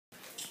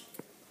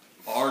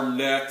our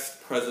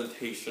next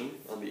presentation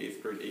on the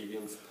 8th grade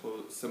Avian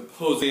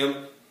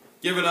Symposium.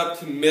 Give it up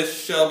to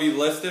Miss Shelby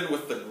Liston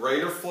with the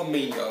Greater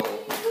Flamingo.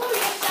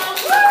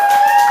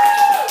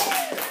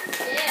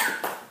 Yeah.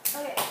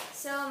 Okay,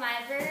 so my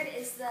bird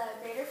is the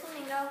Greater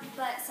Flamingo,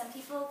 but some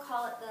people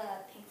call it the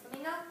Pink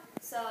Flamingo,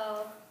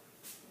 so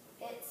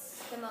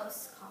it's the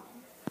most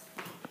common.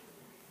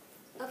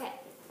 Okay,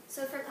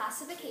 so for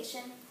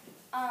classification,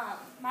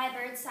 my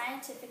bird's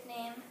scientific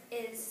name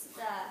is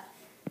the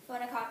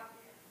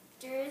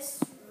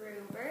Phoenicopterus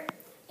ruber,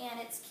 and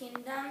its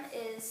kingdom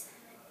is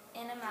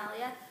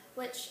Animalia,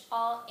 which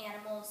all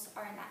animals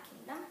are in that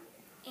kingdom.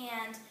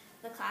 And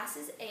the class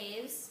is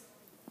Aves,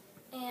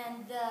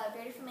 and the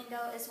Greater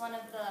Flamingo is one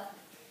of the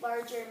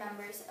larger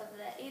members of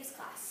the Aves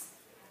class.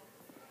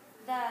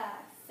 The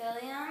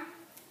phylum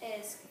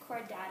is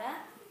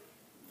Chordata.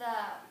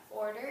 The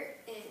order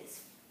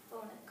is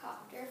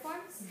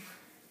Phoenicopteriformes.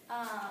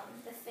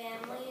 The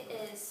family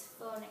is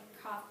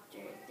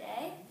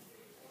Phoenicopteridae.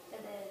 The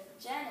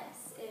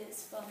genus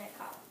is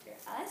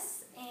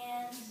Phoenicopterus,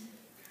 and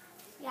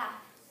yeah,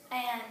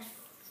 and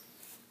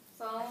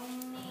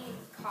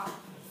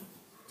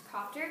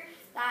Phoenicopter,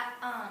 that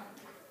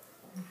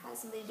has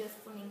something to do with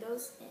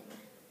flamingos in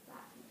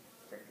Latin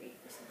or Greek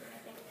or something, I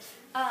think.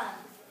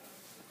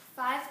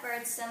 5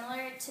 birds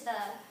similar to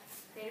the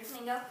Greater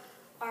Flamingo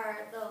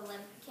are the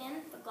limpkin,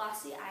 the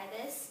glossy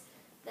ibis,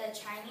 the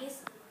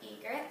Chinese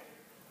egret,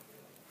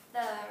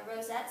 the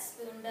rosette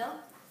spoonbill,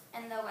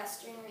 and the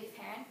western reef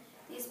heron.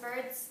 These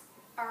birds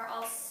are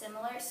all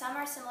similar. Some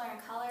are similar in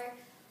color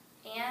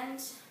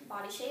and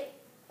body shape,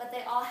 but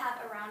they all have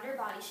a rounder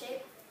body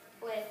shape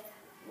with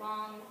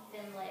long,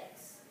 thin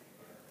legs.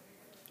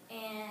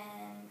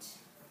 And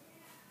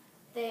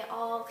they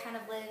all kind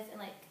of live in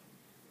like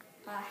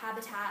a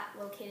habitat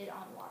located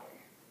on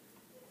water.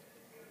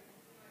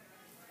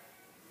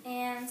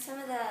 And some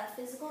of the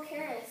physical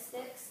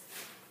characteristics,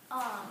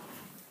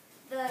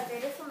 the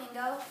Greater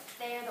Flamingo,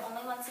 they are the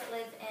only ones that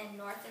live in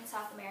North and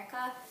South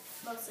America,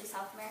 mostly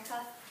South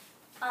America,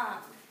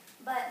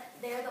 but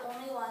they're the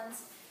only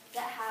ones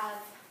that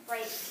have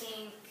bright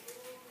pink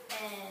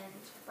and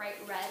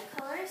bright red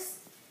colors.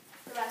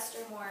 The rest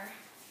are more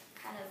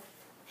kind of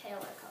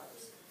paler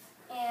colors.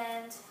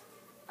 And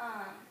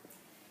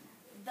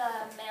the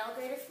male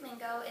Greater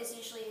Flamingo is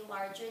usually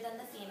larger than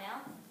the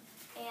female,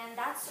 and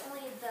that's the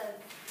only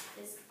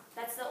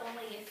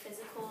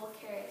physical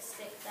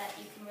characteristic that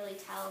you can really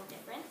tell the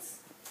difference.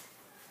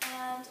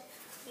 And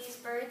these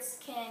birds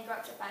can grow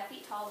up to 5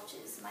 feet tall, which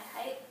is my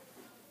height,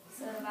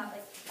 so about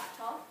like that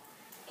tall.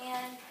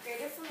 And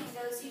Greater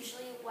Flamingos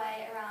usually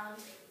weigh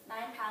around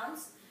 9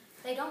 pounds.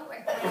 They don't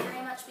weigh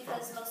very much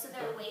because most of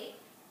their weight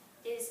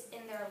is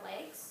in their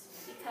legs.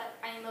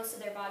 Most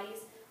of their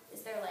bodies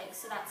is their legs,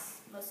 so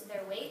that's most of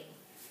their weight.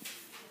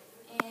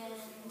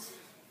 And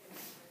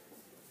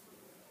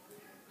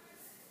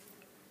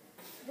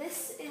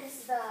this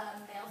is the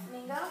male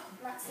flamingo,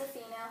 and that's the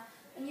female.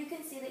 And you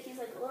can see that he's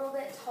like a little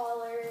bit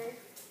taller,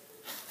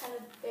 kind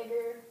of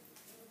bigger,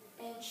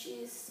 and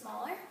she's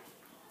smaller.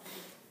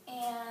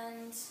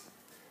 And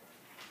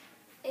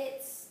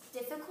it's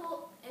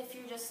difficult if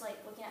you're just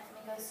like looking at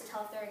flamingos to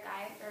tell if they're a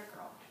guy or a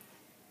girl.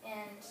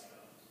 And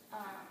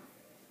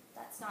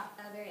that's not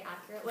a very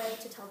accurate way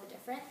to tell the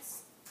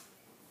difference.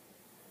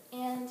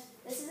 And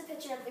this is a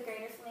picture of the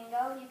Greater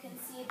Flamingo. You can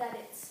see that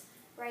it's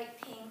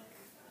bright pink,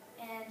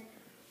 and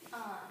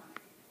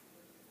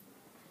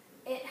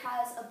it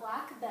has a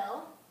black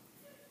bill.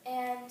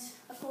 And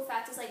a cool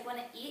fact is, like, when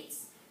it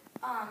eats,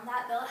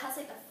 that bill has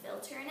like a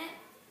filter in it,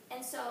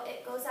 and so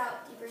it goes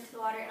out deeper into the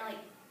water and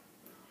like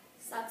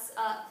sucks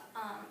up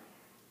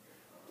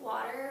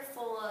water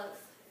full of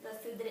the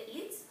food that it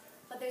eats.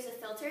 But there's a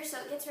filter, so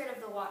it gets rid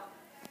of the water,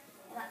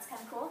 and that's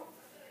kind of cool.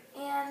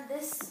 And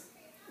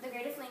the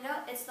Greater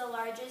Flamingo, it's the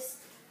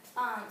largest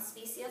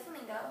species of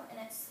flamingo, and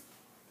it's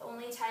the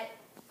only type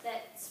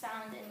that's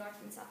found in North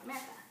and South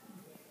America.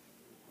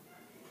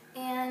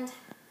 And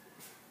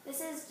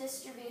this is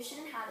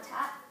distribution and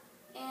habitat,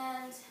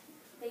 and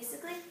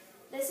basically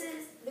this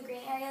is the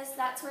green areas.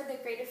 That's where the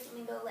Greater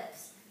Flamingo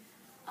lives.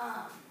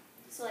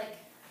 So like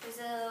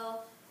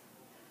Brazil,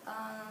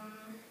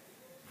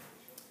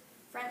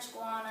 French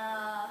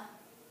Guiana,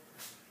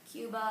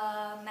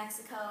 Cuba,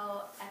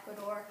 Mexico,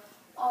 Ecuador,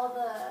 all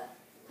the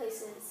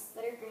places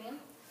that are green.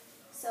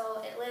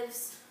 So it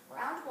lives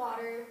around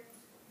water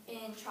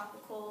in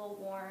tropical,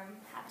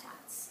 warm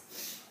habitats.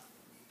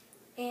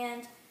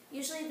 And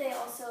usually they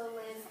also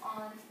live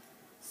on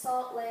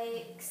salt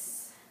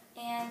lakes,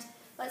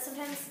 but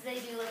sometimes they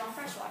do live on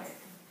fresh water.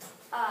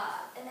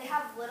 And they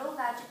have little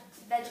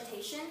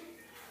vegetation,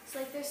 so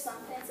like there's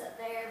some plants up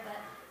there,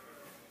 but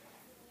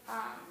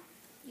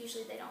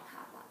usually they don't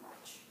have that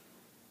much.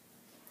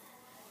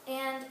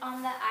 And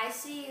on the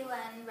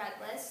ICUN red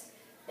list,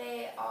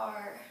 they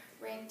are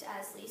ranked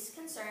as least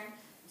concern,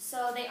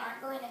 so they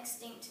aren't going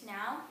extinct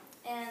now,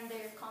 and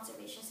their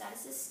conservation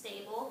status is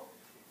stable,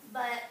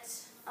 but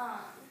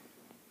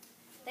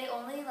they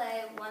only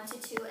lay 1 to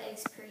 2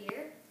 eggs per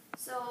year.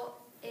 So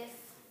if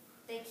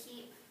they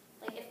keep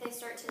like if they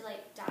start to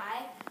like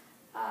die,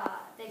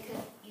 they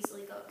could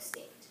easily go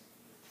extinct.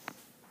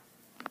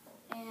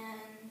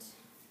 And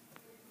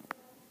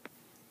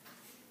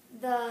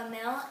the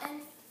male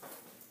and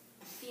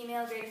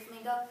female greater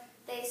flamingo,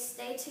 they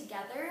stay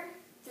together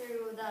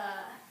through the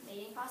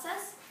mating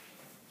process,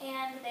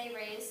 and they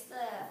raise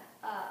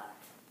the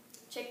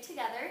chick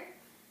together,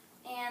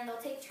 and they'll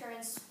take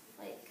turns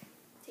like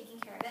taking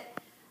care of it.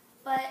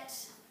 But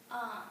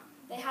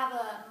they have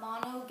a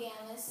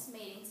monogamous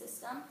mating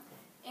system,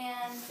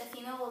 and the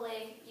female will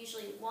lay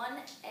usually 1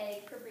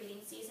 egg per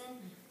breeding season.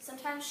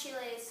 Sometimes she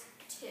lays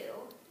 2,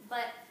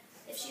 but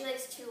if she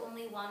lays 2,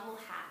 only 1 will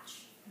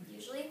hatch,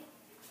 usually.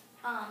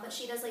 But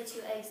she does lay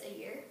 2 eggs a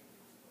year.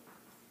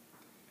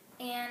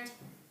 And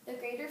the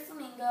greater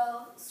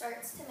flamingo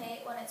starts to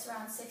mate when it's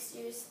around 6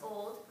 years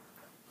old,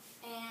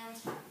 and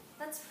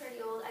that's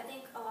pretty old. I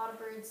think a lot of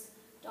birds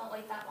don't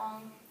wait that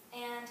long.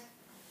 And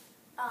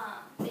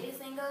baby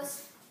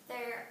flamingos,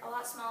 they're a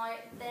lot smaller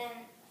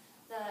than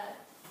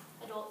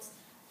the adults.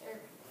 They're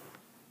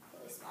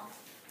really small.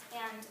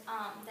 And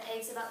the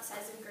egg's about the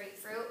size of a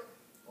grapefruit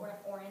or an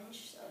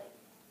orange, so like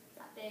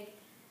that big.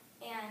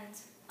 And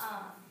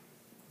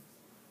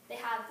they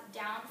have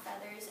down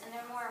feathers, and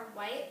they're more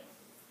white.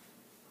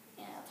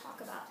 And I'll talk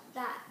about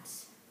that.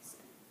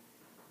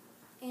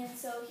 And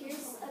so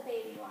here's a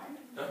baby one.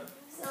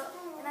 So,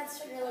 and that's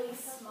really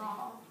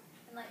small.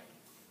 And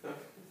like,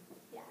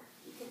 yeah,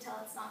 you can tell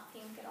it's not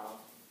pink at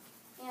all.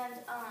 And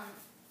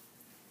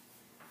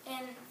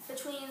in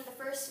between the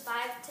first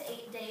 5 to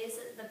 8 days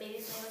that the baby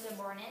flamingos are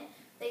born in,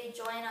 they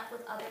join up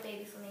with other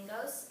baby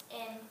flamingos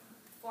and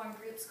form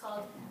groups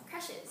called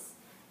creches.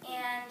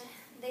 And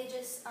they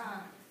just,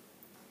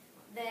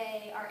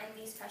 they are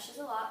in these creches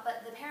a lot,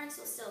 but the parents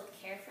will still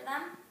care for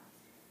them.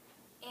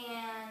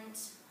 And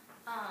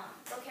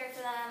they'll care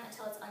for them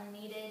until it's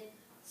unneeded,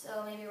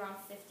 so maybe around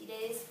 50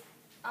 days.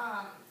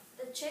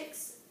 The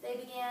chicks, they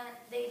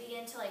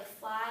begin to like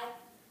fly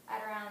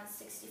at around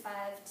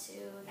 65 to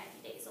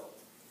 90 days old.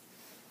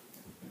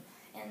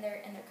 And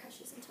they're in their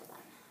creches until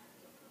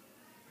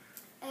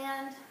then.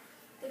 And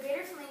the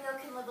greater flamingo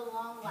can live a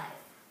long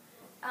life.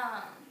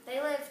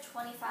 They live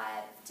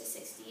 25 to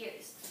 60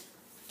 years.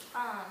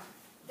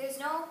 There's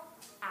no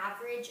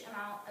average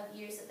amount of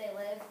years that they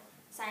live.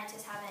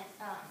 Scientists haven't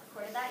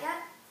recorded that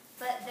yet,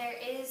 but there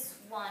is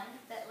one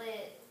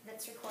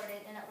that's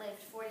recorded, and it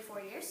lived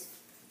 44 years.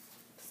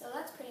 So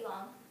that's pretty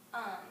long.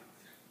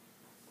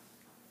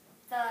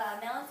 The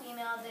male and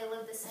female, they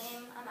live the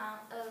same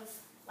amount of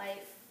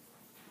life.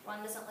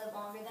 One doesn't live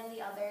longer than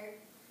the other.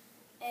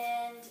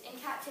 And in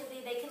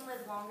captivity, they can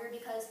live longer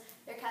because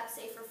they're kept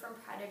safer from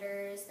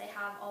predators. They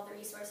have all the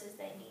resources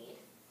they need.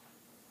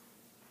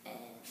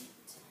 And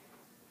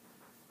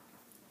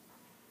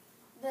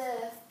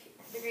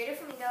the greater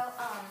flamingo,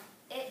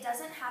 it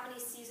doesn't have any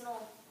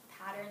seasonal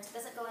patterns. It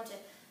doesn't go into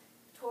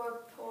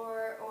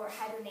torpor or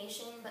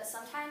hibernation, but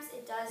sometimes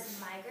it does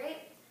migrate.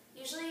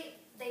 Usually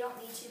they don't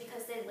need to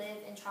because they live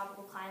in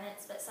tropical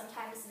climates, but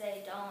sometimes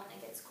they don't.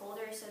 It gets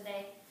colder, so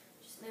they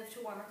just move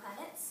to warmer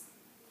climates.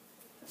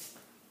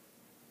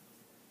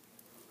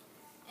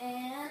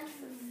 And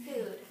for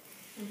food,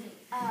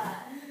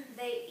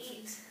 they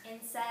eat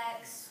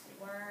insects,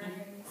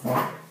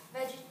 worms,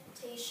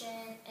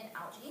 vegetation, and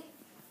algae.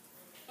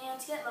 And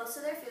to get most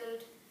of their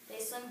food, they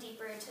swim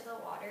deeper into the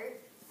water,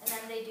 and then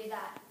they do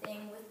that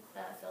thing with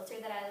the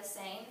filter that I was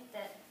saying,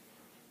 that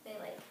they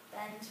like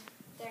bend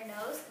their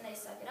nose and they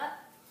suck it up.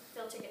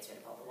 The filter gets rid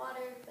of all the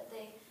water, but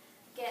they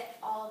get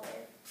all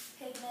their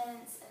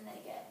pigments and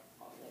they get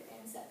all their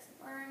insects and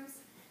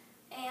worms.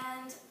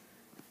 And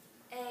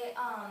a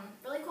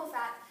really cool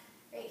fact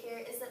right here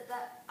is that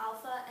the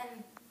alpha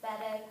and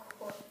beta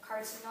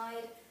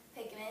carotenoid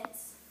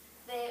pigments,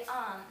 they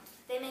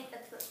make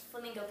the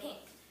flamingo pink.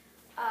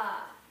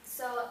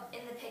 So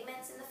in the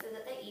pigments in the food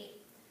that they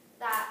eat,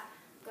 that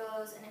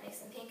goes and it makes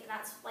them pink, and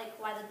that's like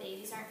why the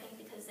babies aren't pink,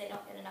 because they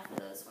don't get enough of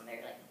those when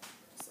they're like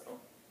just little.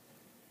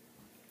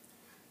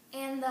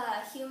 And the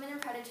human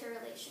and predator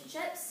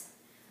relationships,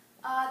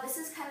 this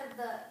is kind of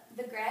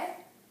the gray.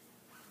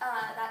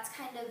 That's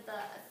kind of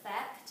the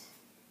effect,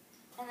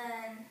 and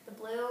then the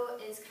blue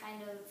is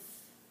kind of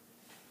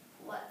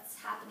what's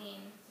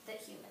happening that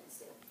humans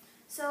do.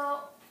 So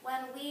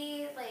when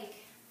we like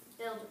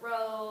build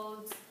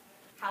roads,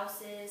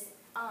 houses,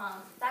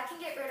 that can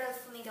get rid of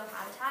flamingo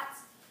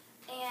habitats,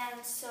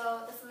 and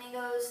so the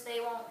flamingos, they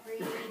won't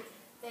breed,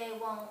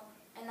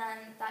 and then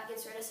that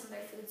gets rid of some of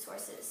their food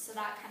sources, so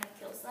that kind of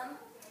kills them.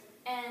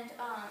 And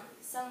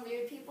some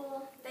weird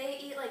people, they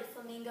eat like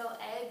flamingo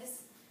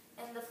eggs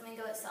and the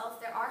flamingo itself.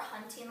 There are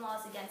hunting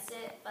laws against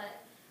it,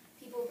 but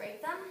people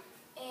break them.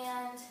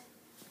 And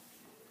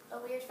a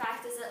weird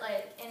fact is that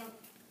like in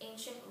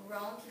ancient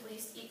Rome, people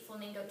used to eat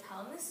flamingo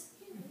tongues.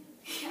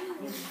 Yeah.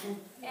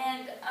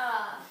 And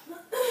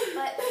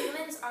but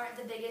humans aren't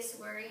the biggest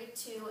worry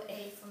to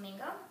a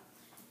flamingo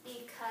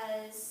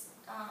because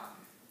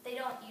they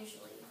don't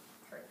usually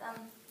hurt them.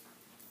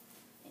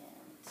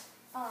 And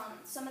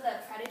some of the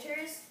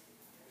predators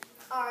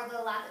are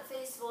the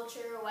lappet-faced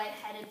vulture,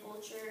 white-headed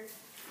vulture,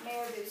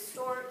 marabou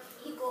stork,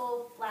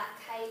 eagle, black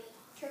kite,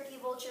 turkey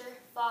vulture,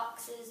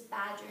 foxes,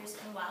 badgers,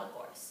 and wild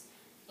boars,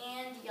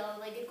 and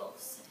yellow-legged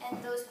gulls.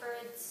 And those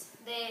birds,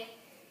 they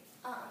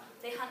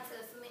hunt for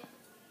the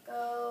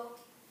flamingo,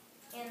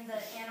 and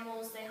the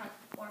animals, they hunt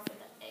more for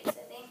the eggs,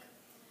 I think.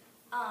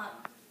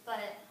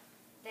 But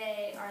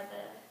they are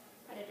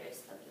the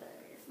predators of the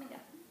greater flamingo.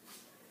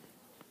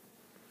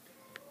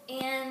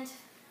 And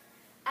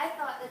I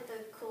thought that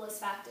the coolest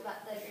fact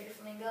about the greater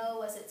flamingo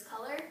was its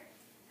color,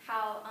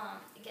 how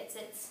it gets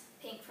its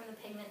pink from the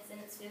pigments in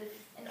its food,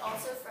 and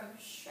also from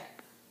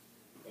shrimp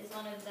is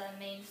one of the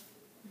main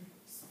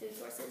food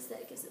sources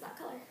that gives it that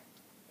color.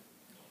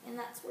 And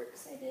that's We're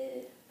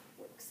Excited.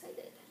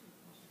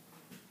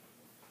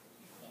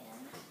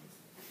 And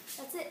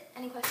that's it.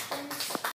 Any questions?